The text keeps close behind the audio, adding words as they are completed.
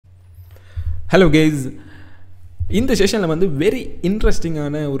Hello guys, இந்த செஷனில் வந்து வெரி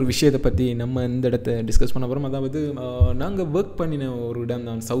இன்ட்ரெஸ்டிங்கான ஒரு விஷயத்தை பற்றி நம்ம இந்த இடத்த டிஸ்கஸ் பண்ண போகிறோம். அதாவது நாங்கள் ஒர்க் பண்ணின ஒரு இடம்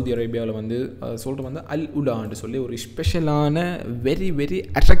தான் சவுதி அரேபியாவில் வந்து சொல்கிற வந்து அல்-உலான்னு சொல்லி ஒரு ஸ்பெஷலான வெரி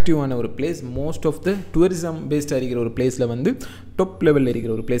அட்ராக்டிவான ஒரு place. Most of the tourism பேஸ்டாக இருக்கிற ஒரு பிளேஸில் வந்து டாப் லெவலில்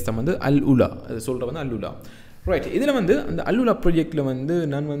இருக்கிற ஒரு பிளேஸ் தான் வந்து அல்-உலா. அது சொல்கிற வந்து அல்-உலா. ரைட், இதில் வந்து அந்த அல்-உலா ப்ராஜெக்டில் வந்து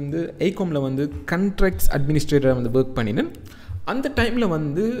நான் வந்து ഐകോமில் வந்து கண்ட்ராக்ட்ஸ் அட்மினிஸ்ட்ரேட்டராக வந்து ஒர்க் பண்ணினேன். அந்த டைமில்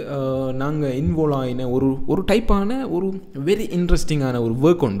வந்து நாங்கள் இன்வால்வ் ஆகின ஒரு டைப்பான ஒரு வெரி இன்ட்ரெஸ்டிங்கான ஒரு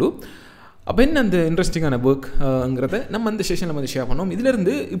ஒர்க் உண்டு. அப்போ என்ன அந்த இன்ட்ரெஸ்டிங்கான ஒர்க்ங்கிறத நம்ம அந்த செஷனில் வந்து ஷேர் பண்ணோம்.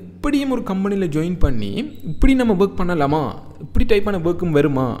 இதிலேருந்து இப்படியும் ஒரு கம்பெனியில் ஜாயின் பண்ணி இப்படி நம்ம ஒர்க் பண்ணலாமா, இப்படி டைப்பான ஒர்க்கும்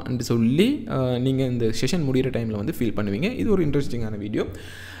வருமான்னு சொல்லி நீங்கள் இந்த செஷன் முடிகிற டைமில் வந்து ஃபீல் பண்ணுவீங்க. இது ஒரு இன்ட்ரெஸ்டிங்கான வீடியோ.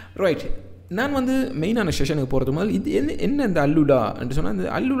 ரைட், நான் வந்து மெயினான செஷனுக்கு போகிறது முதல் இது என்ன இந்த அல்-உலான்னு சொன்னால், இந்த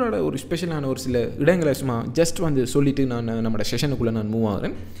அல்-உலாவோட ஒரு ஸ்பெஷலான ஒரு சில இடங்களை சும்மா ஜஸ்ட் வந்து சொல்லிவிட்டு நான் நம்மளோட செஷனுக்குள்ளே நான் மூவ்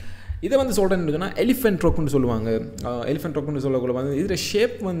ஆகிறேன். இதை வந்து சொல்கிறேன்னு சொன்னால் எலிஃபென்ட் ராக்னு சொல்லுவாங்க. எலிஃபென்ட் ராக்னு சொல்லக்குள்ள வந்து இதில்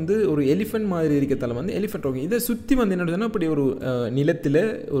ஷேப் வந்து ஒரு எலிஃபென்ட் மாதிரி இருக்கிறதால வந்து எலிஃபென்ட் ராக். இதை சுற்றி வந்து என்ன சொன்னால் இப்படி ஒரு நிலத்தில்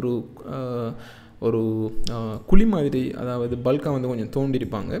ஒரு குழி மாதிரி, அதாவது பல்காக வந்து கொஞ்சம்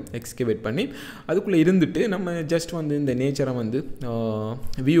தோண்டிருப்பாங்க எக்ஸ்கவேட் பண்ணி. அதுக்குள்ளே இருந்துட்டு நம்ம ஜஸ்ட் வந்து இந்த நேச்சரை வந்து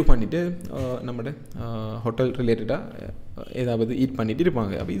வியூ பண்ணிவிட்டு நம்மளோட ஹோட்டல் ரிலேட்டடாக ஏதாவது ஈட் பண்ணிகிட்டு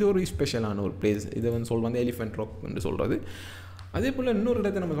இருப்பாங்க. அப்போ இது ஒரு ஸ்பெஷலான ஒரு பிளேஸ். இதை வந்து சொல்வது எலிஃபென்ட் ராக்னு சொல்கிறது. அதே போல் இன்னொரு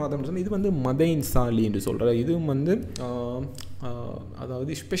இடத்தை நம்ம பார்த்தோம்னு சொன்னால் இது வந்து மதைன் சாலி என்று சொல்கிறது. இதுவும் வந்து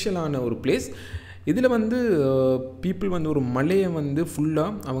அதாவது ஸ்பெஷலான ஒரு பிளேஸ். இதில் வந்து பீப்புள் வந்து ஒரு மலையை வந்து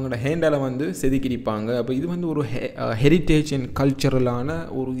ஃபுல்லாக அவங்களோட ஹேண்டால் வந்து செதுக்கியிருப்பாங்க. அப்போ இது வந்து ஒரு ஹெரிட்டேஜ் அண்ட் கல்ச்சரலான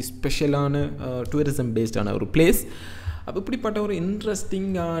ஒரு ஸ்பெஷலான டூரிசம் பேஸ்டான ஒரு பிளேஸ். அப்போ இப்படிப்பட்ட ஒரு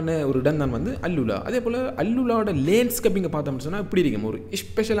இன்ட்ரெஸ்டிங்கான ஒரு இடம் தான் வந்து அல்-உலா. அதே போல் அல்-உலாவோட லேண்ட்ஸ்கேப்பிங்கை பார்த்தோம்னு சொன்னால் இப்படி இருக்கும் ஒரு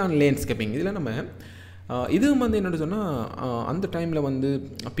ஸ்பெஷலான லேண்ட்ஸ்கேப்பிங். இதில் நம்ம இதுவும் வந்து என்னென்னு சொன்னால் அந்த டைமில் வந்து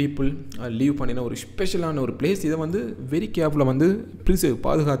பீப்புள் லீவ் பண்ணின ஒரு ஸ்பெஷலான ஒரு பிளேஸ். இதை வந்து வெரி கேர்ஃபுல்லாக வந்து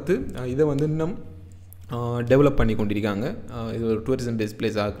பாதுகாத்து இதை வந்து இன்னும் டெவலப் பண்ணி கொண்டிருக்காங்க. இது ஒரு டூரிசம் பேஸ்ட்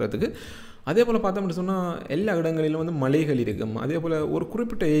பிளேஸ் ஆகிறதுக்கு. அதே போல் பார்த்தோம்னு சொன்னால் எல்லா இடங்களிலும் வந்து மலைகள் இருக்கும். அதே போல் ஒரு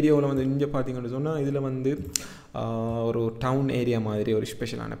குறிப்பிட்ட ஏரியாவில் வந்து இங்கே பார்த்தீங்கன்னு சொன்னால் இதில் வந்து ஒரு டவுன் ஏரியா மாதிரி ஒரு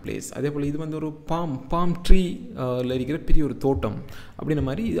ஸ்பெஷலான பிளேஸ். அதே போல் இது வந்து ஒரு பாம் ட்ரீல இருக்கிற பெரிய ஒரு தோட்டம் அப்படின்ற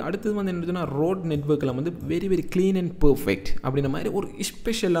மாதிரி. இது அடுத்தது வந்து என்ன சொன்னால் ரோட் நெட்வொர்க்கில் வந்து வெரி க்ளீன் அண்ட் பர்ஃபெக்ட் அப்படின்ற மாதிரி ஒரு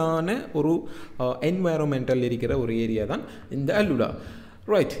ஸ்பெஷலான ஒரு என்வாயரன்மெண்டல் இருக்கிற ஒரு ஏரியா தான் இந்த அல்-உலா.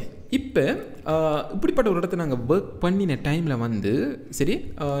 ரைட், இப்போ இப்படிப்பட்ட ஒரு இடத்த நாங்கள் ஒர்க் பண்ணின டைமில் வந்து சரி,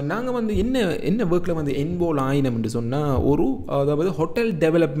 நாங்கள் வந்து என்ன ஒர்க்கில் வந்து இன்வால்வ் ஆகினோம்னு சொன்னால் அதாவது ஹோட்டல்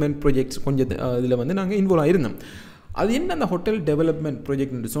டெவலப்மெண்ட் ப்ராஜெக்ட்ஸ் கொஞ்சம் இதில் வந்து நாங்கள் இன்வால்வ் ஆகிருந்தோம். அது என்ன அந்த ஹோட்டல் டெவலப்மெண்ட்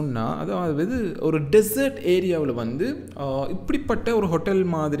ப்ராஜெக்ட்னு சொன்னால், அதாவது ஒரு டெசர்ட் ஏரியாவில் வந்து இப்படிப்பட்ட ஒரு ஹோட்டல்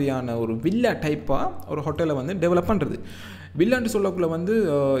மாதிரியான ஒரு வில்லா டைப்பாக ஒரு ஹோட்டலை வந்து டெவலப் பண்ணுறது. வில்லான்னு சொல்லக்குள்ள வந்து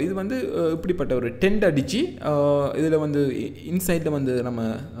இது வந்து இப்படிப்பட்ட ஒரு டென்ட் அடித்து இதில் வந்து இன்சைடில் வந்து நம்ம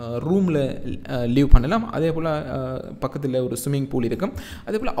ரூமில் லீவ் பண்ணலாம். அதே போல் பக்கத்தில் ஒரு ஸ்விம்மிங் பூல் இருக்கும்.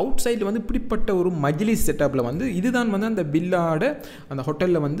 அதே போல் அவுட் சைடில் வந்து இப்படிப்பட்ட ஒரு மஜ்லிஸ் செட்டப்பில் வந்து இதுதான் வந்து அந்த வில்லாட அந்த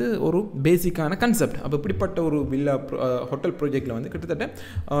ஹோட்டலில் வந்து ஒரு பேசிக்கான கன்செப்ட். அப்போ இப்படிப்பட்ட ஒரு வில்லா ஹோட்டல் ப்ராஜெக்டில் வந்து கிட்டத்தட்ட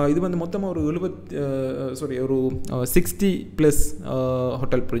இது வந்து மொத்தமாக ஒரு 60+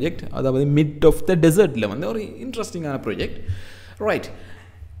 ஹோட்டல் ப்ராஜெக்ட், அதாவது மிட் ஆஃப் த டெசர்ட்டில் வந்து ஒரு இன்ட்ரெஸ்டிங்கான ப்ராஜெக்ட். ரைட்,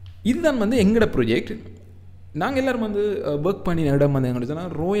 இதுதான் வந்து எங்களோட ப்ராஜெக்ட். நாங்கள் எல்லோரும் வந்து ஒர்க் பண்ணின இடம் வந்து எங்களுக்கு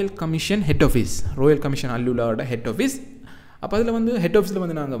சொன்னால் Royal commission head office, Royal commission அல்-உலாவோட head office. அப்போ அதில் வந்து ஹெட் ஆஃபீஸில்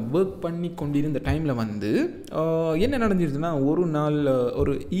வந்து நாங்கள் ஒர்க் பண்ணி கொண்டிருந்த டைமில் வந்து என்ன நடந்துருச்சுன்னா, ஒரு நாள்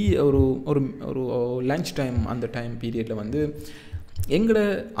ஒரு லன்ச் டைம், அந்த டைம் பீரியடில் வந்து எங்களோட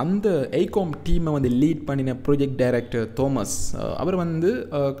அந்த ஐகோம் டீமை வந்து லீட் பண்ணின ப்ராஜெக்ட் டைரக்டர் தோமஸ் அவர் வந்து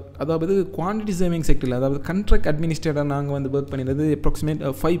அதாவது குவான்டிட்டி சேவிங் செக்டரில், அதாவது கண்ட்ராக்ட் அட்மினிஸ்ட்ரேட்டர் நாங்கள் வந்து ஒர்க் பண்ணினது அப்ராக்சிமேட்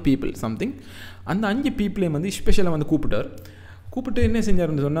 5 people சம்திங். அந்த 5 people வந்து ஸ்பெஷலாக வந்து கூப்பிட்டு என்ன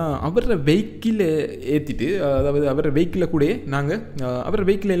செஞ்சாருன்னு சொன்னால், அவரோட வெஹிக்கிளை ஏற்றிட்டு, அதாவது அவரோட வெஹிக்கிளில் கூட நாங்கள் அவரோட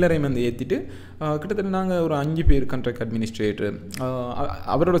வெஹிக்கிள் எல்லாரையும் வந்து ஏற்றிட்டு கிட்டத்தட்ட நாங்கள் ஒரு 5 பேர் கண்ட்ராக்ட் அட்மினிஸ்ட்ரேட்டர்,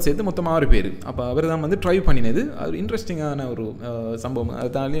 அவரோட சேர்த்து மொத்தமாக 6 பேர். அப்போ அவர் தான் வந்து ட்ரைவ் பண்ணினது. அது இன்ட்ரெஸ்டிங்கான ஒரு சம்பவம்.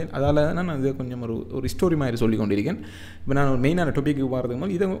 அதால் நான் இது கொஞ்சம் ஒரு ஸ்டோரி மாதிரி சொல்லி கொண்டிருக்கேன். இப்போ நான் ஒரு மெயினான டாபிக்கு வரதுக்கு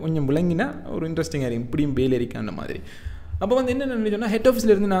போது இதை கொஞ்சம் விளங்கினா ஒரு இன்ட்ரெஸ்டிங்காக இருக்கும், இப்படியும் வேலை இருக்கேன் அந்த மாதிரி. அப்போ வந்து என்ன சொன்னால், ஹெட்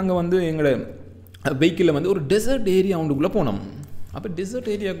ஆஃபீஸ்லேருந்து நாங்கள் வந்து எங்களோட வெஹிக்கிளில் வந்து ஒரு டெசர்ட் ஏரியா ஒன்றுக்குள்ளே போனோம். அப்போ டெசர்ட்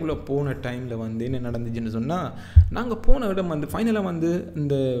ஏரியாவுக்குள்ளே போன டைமில் வந்து என்ன நடந்துச்சுன்னு சொன்னால், நாங்கள் போன இடம் வந்து ஃபைனலாக வந்து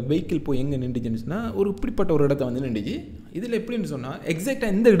இந்த வெஹிக்கிள் போய் எங்கே நின்றுச்சுன்னு சொன்னால் ஒரு இப்படிப்பட்ட ஒரு இடத்த வந்து நின்றுச்சு. இதில் எப்படின்னு சொன்னால்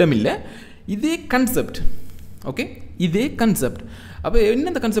எக்ஸாக்டாக எந்த இடம் இல்லை, இதே கன்செப்ட். ஓகே, இதே கன்செப்ட். அப்போ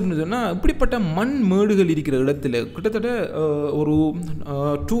என்ன இந்த கன்செப்ட்னு சொன்னால், இப்படிப்பட்ட மண் மேடுகள் இருக்கிற இடத்துல கிட்டத்தட்ட ஒரு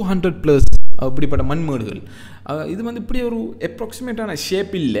 200+ இப்படிப்பட்ட மண்மேடுகள் இது வந்து இப்படி ஒரு அப்ராக்சிமேட்டான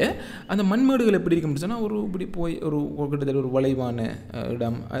ஷேப் இல்லை அந்த மண்மேடுகள் எப்படி இருக்கும்னு சொன்னால் ஒரு இப்படி போய் ஒரு கிட்டத்தட்ட ஒரு வளைவான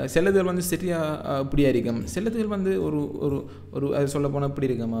இடம் சிலதுகள் வந்து சரியாக இப்படியாக இருக்கும் சிலதுகள் வந்து ஒரு ஒரு ஒரு அது சொல்ல போனால் இப்படி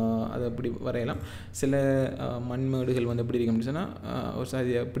இருக்கும் அதை அப்படி வரையலாம் சில மண்மேடுகள் வந்து எப்படி இருக்கும்னு சொன்னால் ஒரு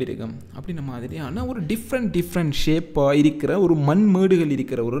சாதியாக இப்படி இருக்கும் அப்படின்ற மாதிரியான ஒரு டிஃப்ரெண்ட் ஷேப்பாக இருக்கிற ஒரு மண்மேடுகள்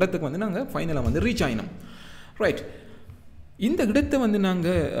இருக்கிற ஒரு இடத்துக்கு வந்து நாங்கள் ஃபைனலாக வந்து ரீச் ஆகினோம் ரைட் இந்த இடத்தை வந்து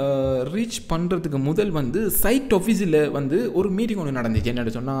நாங்கள் ரீச் பண்ணுறதுக்கு முதல் வந்து சைட் ஆஃபீஸில் வந்து ஒரு மீட்டிங் ஒன்று நடந்துச்சு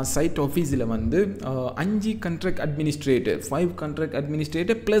என்னென்னு சொன்னால் சைட் ஆஃபீஸில் வந்து 5 contract administrator 5 contract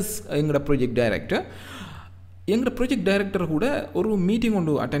administrator plus எங்களோட ப்ராஜெக்ட் டைரக்டர் கூட ஒரு மீட்டிங்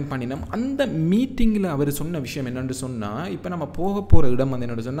ஒன்று அட்டென்ட் பண்ணினோம் அந்த மீட்டிங்கில் அவர் சொன்ன விஷயம் என்னென்னு சொன்னால் இப்போ நம்ம போக போகிற இடம் வந்து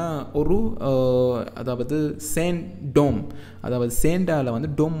என்னென்னு சொன்னால் ஒரு அதாவது சேண்டாவில் வந்து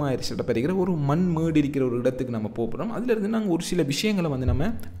டோம் மாதிரி செட்டப்பறிக்கிற ஒரு மண் மேடு இருக்கிற ஒரு இடத்துக்கு நம்ம போகிறோம் அதிலிருந்து நாங்கள் ஒரு சில விஷயங்களை வந்து நம்ம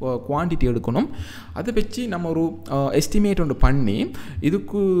குவான்டிட்டி எடுக்கணும் அதை வச்சு நம்ம ஒரு எஸ்டிமேட் ஒன்று பண்ணி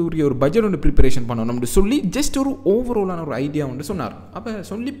இதுக்குரிய ஒரு பட்ஜெட் ஒன்று ப்ரிப்பரேஷன் பண்ணணும்னு சொல்லி ஜஸ்ட் ஒரு ஓவராலான ஒரு ஐடியா ஒன்று சொன்னார் அப்போ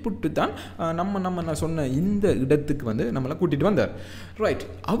சொல்லிவிட்டு தான் நான் சொன்ன இந்த இடத்துக்கு வந்து நம்மளை கூட்டிகிட்டு வந்தார் ரைட்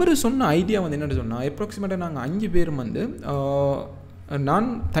அவர் சொன்ன ஐடியா வந்து என்னென்னு சொன்னால் அப்ராக்சிமேட்டாக நாங்கள் 5 பேர் வந்து நான்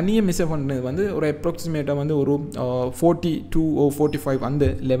தனியாக மிஸ் பண்ணது வந்து ஒரு அப்ராக்சிமேட்டாக வந்து ஒரு 42 or 45 அந்த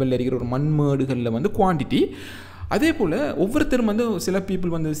லெவலில் இருக்கிற ஒரு மண்மேடுகளில் வந்து குவான்டிட்டி அதே போல் ஒவ்வொருத்தரும் வந்து சில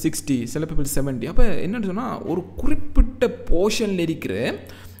பீப்புள் வந்து 60 சில பீப்புள் 70 அப்போ என்னென்னு சொன்னால் ஒரு குறிப்பிட்ட போர்ஷனில் இருக்கிற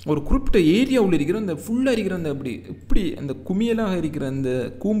ஒரு குறிப்பிட்ட ஏரியாவில் இருக்கிற அந்த ஃபுல்லாக இருக்கிற அந்த இப்படி அந்த குமியலாக இருக்கிற அந்த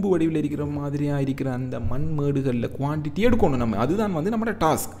கூம்பு வடிவில் இருக்கிற மாதிரியாக இருக்கிற அந்த மண்மேடுகளில் குவான்டிட்டி எடுக்கணும் நம்ம அதுதான் வந்து நம்மளோட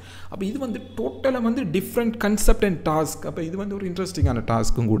டாஸ்க் அப்போ இது வந்து டோட்டலாக வந்து டிஃப்ரெண்ட் கன்செப்ட் அண்ட் டாஸ்க் அப்போ இது வந்து ஒரு இன்ட்ரெஸ்டிங்கான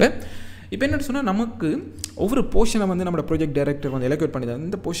டாஸ்க்கும் கூட இப்போ என்ன சொன்னால் நமக்கு ஒவ்வொரு போர்ஷனை வந்து நம்ம ப்ராஜெக்ட் டைரக்டர் வந்து எலோகேட் பண்ணி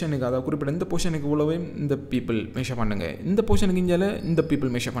இந்த போர்ஷனுக்கு அதாவது குறிப்பிட்ட இந்த போர்ஷனுக்கு இவ்வளவே இந்த பீப்புள் மெஷர் பண்ணுங்கள் இந்த போர்ஷனுக்கு இஞ்சால இந்த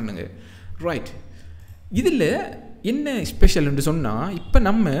பீப்புள் மெஷர் பண்ணுங்கள் ரைட் இதில் என்ன ஸ்பெஷல்னு சொன்னால் இப்போ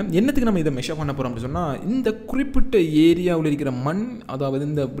நம்ம என்னத்துக்கு நம்ம இதை மெஷர் பண்ண போகிறோம் அப்படின்னு சொன்னால் இந்த குறிப்பிட்ட ஏரியாவில் இருக்கிற மண் அதாவது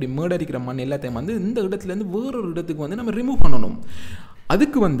இந்த இப்படி மேடாக இருக்கிற மண் எல்லாத்தையும் வந்து இந்த இடத்துலேருந்து வேறொரு இடத்துக்கு வந்து நம்ம ரிமூவ் பண்ணணும்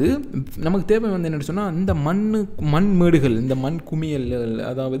அதுக்கு வந்து நமக்கு தேவை வந்து என்னென்னு சொன்னால் இந்த மண் மேடுகள் இந்த மண் குமியல்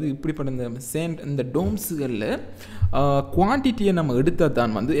அதாவது இப்படிப்பட்ட இந்த டோம்ஸுகளில் குவான்டிட்டியை நம்ம எடுத்தால்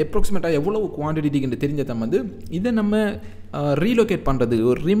தான் வந்து அப்ராக்சிமேட்டாக எவ்வளவு குவான்டிட்டின்னு தெரிஞ்சால் தான் வந்து இதை நம்ம ரீலோகேட் பண்ணுறது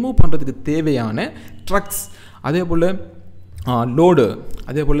ரிமூவ் பண்ணுறதுக்கு தேவையான ட்ரக்ஸ் அதே போல் லோடு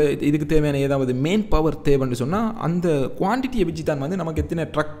அதே போல் இதுக்கு தேவையான ஏதாவது மெயின் பவர் தேவைன்னு சொன்னால் அந்த குவான்டிட்டியை வச்சு தான் வந்து நமக்கு எத்தனை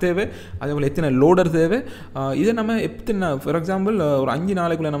ட்ரக் தேவை அதே போல் எத்தனை லோடர் தேவை இதை நம்ம எத்தனை ஃபார் எக்ஸாம்பிள் ஒரு 5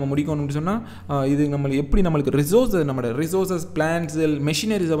 நாளைக்குள்ளே நம்ம முடிக்கணும்னு சொன்னால் இது நம்மளுக்கு ரிசோர்ஸஸ் பிளான்ஸு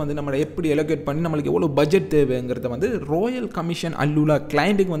மெஷினரிஸை வந்து நம்ம எப்படி எலோகேட் பண்ணி நம்மளுக்கு எவ்வளோ பட்ஜெட் தேவைங்கிறத வந்து ராயல் கமிஷன் அல்லுலா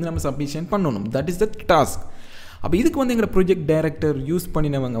கிளைண்ட்டுக்கு வந்து நம்ம சப்மிஷன் பண்ணணும் தட் இஸ் த டாஸ்க் அப்போ இதுக்கு வந்து எங்களோட ப்ராஜெக்ட் டைரக்டர் யூஸ்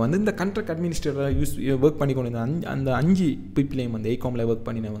பண்ணினவங்க வந்து இந்த கான்ட்ராக்ட் அட்மினிஸ்ட்ரேட்டராக ஒர்க் பண்ணி கொண்டு அந்த 5 பீப்புளையும் வந்து ஐகாமில் ஒர்க்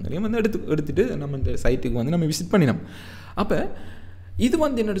பண்ணினவங்களையும் வந்து எடுத்துகிட்டு நம்ம இந்த சைட்டுக்கு வந்து நம்ம விசிட் பண்ணினோம் அப்போ இது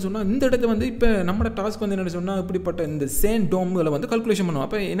வந்து என்னென்னு சொன்னால் இந்த இடத்த வந்து இப்போ நம்மளோட டாஸ்க் வந்து என்னென்னு சொன்னால் இப்படிப்பட்ட இந்த சேன் டோம்களை வந்து கல்குலேஷன் பண்ணுவோம்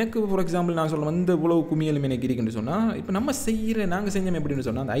அப்போ எனக்கு ஃபார் எக்ஸாம்பிள் நான் சொல்ல வந்து இவ்வளவு குமியலும் எனக்கு இருக்குன்னு சொன்னால் இப்போ நாங்கள் செஞ்சோம் எப்படின்னு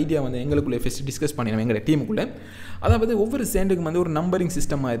சொன்னால் அந்த ஐடியா வந்து எங்களுக்குள்ளே ஃபஸ்ட்டு டிஸ்கஸ் பண்ணினோம் எங்களோட டீமுக்குள்ளே அதாவது ஒவ்வொரு சேண்டுக்கு வந்து ஒரு நம்பரிங்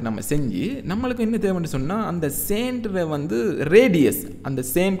சிஸ்டம் மாதிரி நம்ம செஞ்சு நம்மளுக்கு என்ன தேவைன்னு சொன்னால் அந்த சேண்டில் வந்து ரேடியஸ் அந்த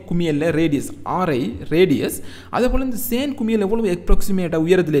சேன் குமியலில் ரேடியஸ் RI ரேடியஸ் அதே போல் இந்த சேன் குமியல் எவ்வளவு அப்ராக்சிமேட்டாக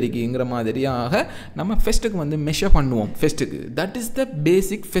உயரத்தில் இருக்குங்கிற மாதிரியாக நம்ம ஃபெஸ்ட்டுக்கு வந்து மெஷர் பண்ணுவோம் ஃபெஸ்ட்டுக்கு that is the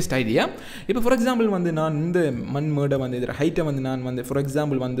basic fest idea இப்போ ஃபார் எக்ஸாம்பிள் வந்து நான் இந்த மண் மேடை வந்து இதில் ஹைட்டை வந்து நான் வந்து ஃபார்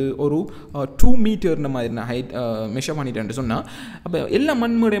எக்ஸாம்பிள் வந்து ஒரு 2 மீட்டர்ன மாதிரி நான் ஹைட் மெஷர் பண்ணிட்டேன்னு சொன்னால் அப்போ எல்லா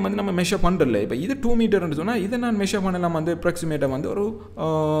மண் மேடையும் வந்து நம்ம மெஷர் பண்ணுறல இப்போ இது 2 மீட்டர்னு சொன்னால் இதை நான் மெஷர் பண்ணலாம் வந்து அப்ராக்சிமேட்டாக வந்து ஒரு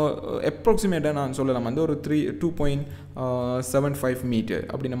அப்ராக்சிமேட்டாக நான் சொல்லலாம் வந்து ஒரு 2.75 மீட்டர்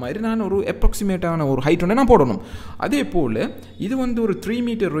அப்படின்ற மாதிரி நான் ஒரு அப்ராக்சிமேட்டான ஒரு ஹைட் ஒன்று நான் போடணும் அதே போல் இது வந்து ஒரு 3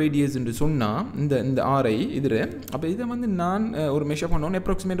 மீட்டர் ரேடியஸ் என்று சொன்னால் இந்த RI இதில் அப்போ இதை வந்து நான் ஒரு மெஷர் பண்ணணும்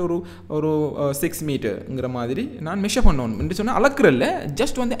அப்ராக்சிமேட் ஒரு 6 மீட்டருங்கிற மாதிரி நான் மெஷர் பண்ணணும் என்று சொன்னால் அளக்குறல்ல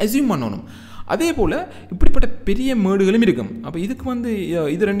ஜஸ்ட் வந்து அசியூம் பண்ணணும் அதே போல் இப்படிப்பட்ட பெரிய மேடுகளும் இருக்கும் அப்போ இதுக்கு வந்து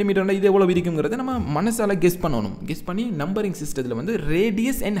இது 2 மீட்டர்னா இது எவ்வளோ இருக்குங்கிறத நம்ம மனசால் கெஸ் பண்ணணும் கெஸ் பண்ணி நம்பரிங் சிஸ்டத்தில் வந்து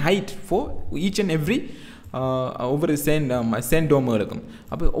radius and height for each and every ஒவ்வொரு சேன் டோம்களுக்கும்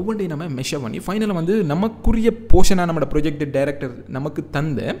அப்போ ஒவ்வொன்றையும் நம்ம மெஷர் பண்ணி ஃபைனலாக வந்து நமக்குரிய போர்ஷனாக நம்மளோட ப்ராஜெக்ட் டைரக்டர் நமக்கு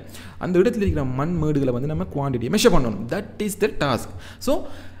தந்த அந்த இடத்துல இருக்கிற மண் மேடுகளை வந்து நம்ம குவான்டிட்டியை மெஷர் பண்ணணும் that is the task so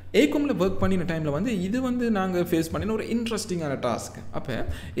ஏகோமில் work பண்ணின டைமில் வந்து இது வந்து நாங்கள் ஃபேஸ் பண்ணின ஒரு இன்ட்ரெஸ்டிங்கான டாஸ்க். அப்போ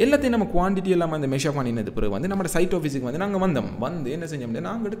எல்லாத்தையும் நம்ம குவான்டிட்டி எல்லாம் அந்த மெஷர் பண்ணினது பிறகு வந்து நம்ம சைட் ஆஃபீஸுக்கு வந்து நாங்கள் வந்து என்ன செஞ்சோம்,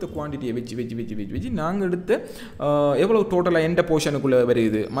 நாங்கள் எடுத்த குவான்டிட்டியை வச்சு நாங்கள் எடுத்த எவ்வளோ டோட்டலாக எந்த போர்ஷனுக்குள்ளே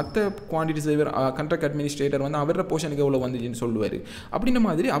வருது, மற்ற குவான்டிட்டி சேவர் கண்ட்ராக்ட் அட்மினிஸ்ட்ரேட்டர் வந்து அவரோட போர்ஷனுக்கு எவ்வளோ வந்துச்சுன்னு சொல்லுவார். அப்படின்ற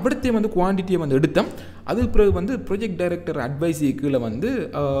மாதிரி அவர்த்தே வந்து குவான்டிட்டியை வந்து எடுத்தோம். அது பிறகு வந்து ப்ரொஜெக்ட் டைரக்டர் அட்வைஸி கீழே வந்து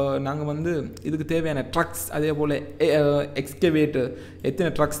நாங்கள் வந்து இதுக்கு தேவையான ட்ரக்ஸ், அதே போல் எக்ஸ்கவேட்டர்,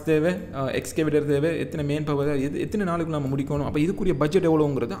 எத்தனை ட்ரக்ஸ் தேவை, எக்ஸ்கவேட்டர் தேவை, எத்தனை மேன் பவர், எத்தனை நாளுக்கு நம்ம முடிக்கணும், அப்போ இதுக்குரிய பட்ஜெட்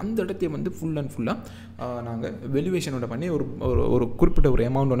எவ்வளோங்கிறது அந்த இடத்தையும் வந்து ஃபுல் அண்ட் ஃபுல்லாக நாங்கள் வெல்யூவேஷனோட பண்ணி ஒரு குறிப்பிட்ட ஒரு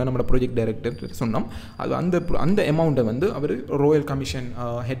அமௌண்ட் ஒன்று நம்ம ப்ராஜெக்ட் டைரக்டர் சொன்னோம். அது அந்த அமௌண்ட்டை வந்து அவர் ராயல் கமிஷன்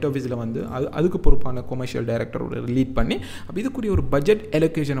ஹெட் ஆஃபீஸில் வந்து அதுக்கு பொறுப்பான கொமர்ஷியல் டைரக்டரோட லீட் பண்ணி அப்போ இதுக்குரிய ஒரு பட்ஜெட்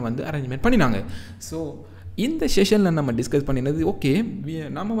எலோகேஷனை வந்து அரேஞ்ச்மெண்ட் பண்ணினாங்க. ஸோ இந்த செஷனில் நம்ம டிஸ்கஸ் பண்ணினது, ஓகே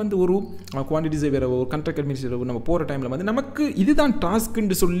நம்ம வந்து ஒரு குவான்டிட்டிஸை வேறு ஒரு கண்ட்ராக்ட் அட்மினிஸ்ட்ரேட்டர் நம்ம போகிற டைமில் வந்து நமக்கு இதுதான்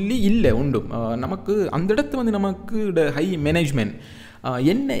டாஸ்க்குன்னு சொல்லி இல்லை உண்டு. நமக்கு அந்த இடத்து வந்து நமக்கு ஹை மேனேஜ்மெண்ட்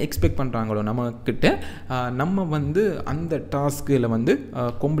என்ன எக்ஸ்பெக்ட் பண்ணுறாங்களோ நம்மக்கிட்ட நம்ம வந்து அந்த டாஸ்கில் வந்து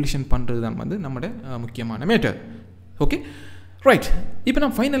காம்படிஷன் பண்ணுறது தான் வந்து நம்மளோட முக்கியமான மேட்டர். Okay right. இப்போ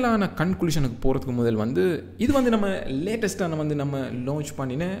நான் ஃபைனலான கன்க்ளூஷனுக்கு போகிறதுக்கு முதல் வந்து இது வந்து நம்ம லேட்டஸ்ட்டாக வந்து நம்ம லான்ச்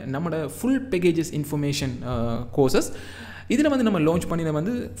பண்ணின நம்மளோட ஃபுல் பேக்கேஜஸ் இன்ஃபர்மேஷன் கோர்சஸ். இதில் வந்து நம்ம லான்ச் பண்ணின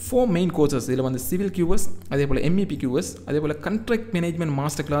வந்து 4 மெயின் கோர்சஸ். இதில் வந்து சிவில் QS, அதே போல் MEP QS, அதே போல் கண்ட்ராக்ட் மேனேஜ்மெண்ட்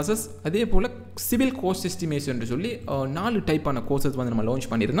மாஸ்டர் கிளாஸஸ், அதே போல் சிவில் காஸ்ட் எஸ்டிமேஷன் சொல்லி 4 டைப்பான கோர்சஸ் வந்து நம்ம லான்ச்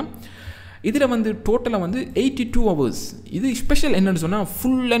பண்ணியிருந்தோம். இதில் வந்து டோட்டலாக வந்து 82 hours. இது ஸ்பெஷல் என்னென்னு சொன்னால்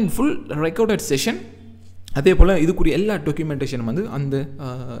full and full recorded session. அதே போல் இதுக்குரிய எல்லா டாக்குமெண்டேஷனும் வந்து அந்த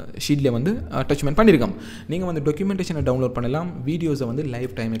ஷீட்டில் வந்து அட்டாச்மெண்ட் பண்ணியிருக்கோம். நீங்கள் வந்து டாக்குமெண்டேஷனை டவுன்லோட் பண்ணலாம். வீடியோஸை வந்து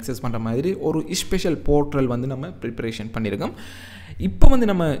லைஃப் டைம் எக்ஸஸ் பண்ணுற மாதிரி ஒரு ஸ்பெஷல் போர்ட்டல் வந்து நம்ம ப்ரிப்பரேஷன் பண்ணியிருக்கோம். இப்போ வந்து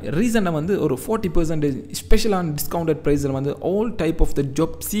நம்ம ரீசனாக வந்து ஒரு 40% ஸ்பெஷலான டிஸ்கவுண்டட் ப்ரைஸில் வந்து all type of the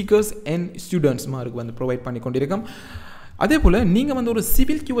job seekers and students மாருக்கு வந்து ப்ரொவைட் பண்ணி கொண்டிருக்கோம். அதே போல் நீங்கள் வந்து ஒரு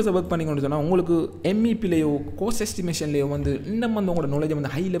சிவில் QSஐ ஒர்க் பண்ணிக்கொண்டு சொன்னால் உங்களுக்கு MEPலேயோ கோஸ்ட் எஸ்டிமேஷன்லேயோ வந்து இன்னும் வந்து உங்களோட நாலேஜை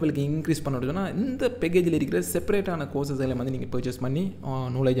வந்து ஹை லெவலுக்கு இன்க்ரீஸ் பண்ணணும் சொன்னால் இந்த பேக்கேஜில் இருக்கிற செப்பரேட்டான கோர்சஸ் எல்லாம் வந்து நீங்கள் பர்ச்சேஸ் பண்ணி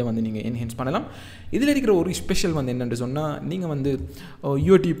நாலேஜை வந்து நீங்கள் என்ஹான்ஸ் பண்ணலாம். இதில் இருக்கிற ஒரு ஸ்பெஷல் வந்து என்னென்னு சொன்னால் நீங்கள் வந்து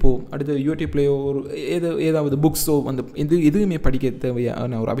யூடியூப்போ அடுத்து யூடியூப்லேயோ ஒரு ஏதாவது புக்ஸோ வந்து எதுவுமே படிக்க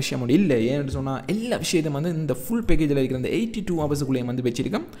தேவையான ஒரு அவசியம் ஒன்று இல்லை. ஏன்னு சொன்னால் எல்லா விஷயத்தையும் வந்து இந்த ஃபுல் பேக்கேஜில் இருக்கிற இந்த 82 hours வந்து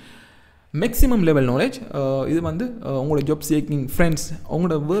வச்சுருக்கோம். Maximum level knowledge. இது வந்து உங்களோட ஜாப் சீக்கிங் ஃப்ரெண்ட்ஸ்,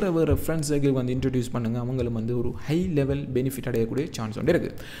 அவங்களோட வேறு ஃப்ரெண்ட்ஸுக்கு வந்து இன்ட்ரடியூஸ் பண்ணுங்கள். அவங்களுக்கு வந்து ஒரு ஹை லெவல் பெனிஃபிட் அடையக்கூடிய சான்ஸ் வந்து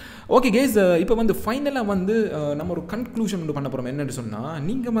இருக்குது. ஓகே கேஸ், இப்போ வந்து ஃபைனலாக வந்து நம்ம ஒரு கன்க்ளூஷன் வந்து பண்ண போகிறோம். என்னென்னு சொன்னால்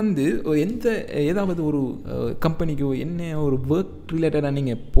நீங்கள் வந்து ஏதாவது ஒரு கம்பெனிக்கோ என்ன ஒரு ஒர்க் ரிலேட்டடாக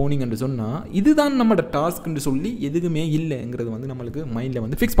நீங்கள் போனீங்கன்னு சொன்னால் இதுதான் நம்மளோட டாஸ்க்குன்னு சொல்லி எதுவுமே இல்லைங்கிறது வந்து நம்மளுக்கு மைண்டில்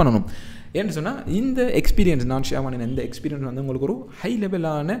வந்து ஃபிக்ஸ் பண்ணணும். ஏன்னு சொன்னால் இந்த எக்ஸ்பீரியன்ஸ் நான் ஷேர் பண்ணின இந்த எக்ஸ்பீரியன்ஸ் வந்து உங்களுக்கு ஒரு ஹை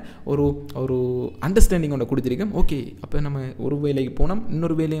லெவலான ஒரு அண்டர்ஸ்டாண்டிங் ஒன்று கொடுத்துருக்கேன். ஓகே, அப்போ நம்ம ஒரு வேலைக்கு போனோம்,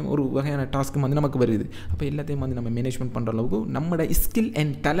 இன்னொரு வேலையும் ஒரு வகையான டாஸ்க்கு வந்து நமக்கு வருது. அப்போ எல்லாத்தையும் வந்து நம்ம மேனேஜ்மெண்ட் பண்ணுற அளவுக்கு நம்மளோட ஸ்கில்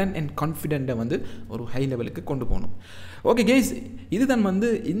அண்ட் டேலண்ட் அண்ட் கான்ஃபிடென்ட்டை வந்து ஒரு ஹை லெவலுக்கு கொண்டு போகணும். ஓகே கேஸ், இதுதான் வந்து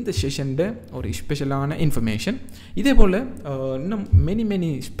இந்த செஷனில் ஒரு ஸ்பெஷலான இன்ஃபர்மேஷன். இதே போல் இன்னும்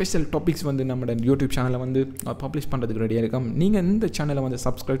மெனி ஸ்பெஷல் டாபிக்ஸ் வந்து நம்மளோட யூடியூப் சேனலை வந்து பப்ளிஷ் பண்ணுறதுக்கு ரெடியாக இருக்கோம். நீங்கள் இந்த சேனலை வந்து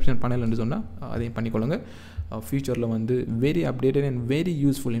சப்ஸ்கிரிப்ஷன் பண்ணலைன்னு சொன்னால் அதையும் பண்ணிக்கொள்ளுங்க. ஃபியூச்சரில் வந்து very updated and very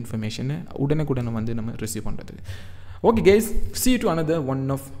useful இன்ஃபர்மேஷனை உடனுக்குடனே வந்து நம்ம ரிசீவ் பண்ணுறதுக்கு. Okay guys, see you to another one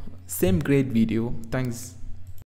of same great video. Thanks.